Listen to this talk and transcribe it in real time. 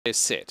They're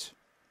set.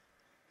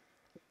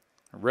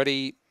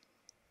 Ready.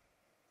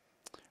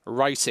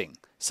 Racing.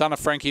 Son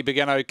of Frankie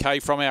began okay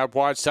from out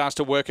wide, starts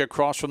to work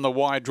across from the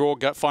wide draw.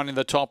 Finding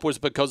the top was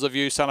Because of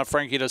You. Son of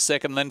Frankie to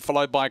second, then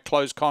followed by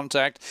Close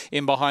Contact.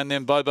 In behind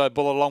them, Bobo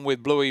Bull along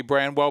with Bluey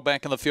Brand. Well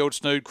back in the field,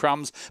 Snood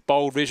Crumbs,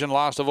 Bold Vision.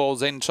 Last of all,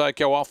 Zen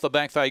Tokyo. Off the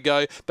back they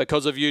go.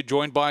 Because of You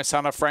joined by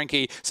Son of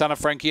Frankie. Son of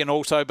Frankie and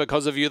also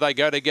Because of You, they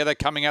go together.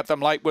 Coming at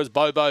them late was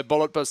Bobo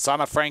Bullet, but Son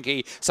of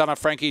Frankie. Son of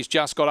Frankie's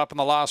just got up in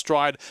the last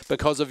stride.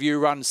 Because of You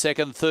run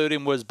second. Third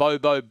in was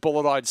Bobo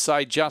Bullet, I'd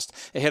say, just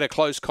ahead of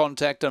Close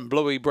Contact and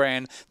Bluey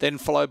Brand. Then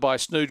followed by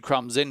Snood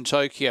Crumbs in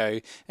Tokyo,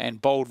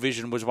 and Bold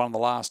Vision was one of the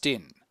last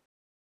in.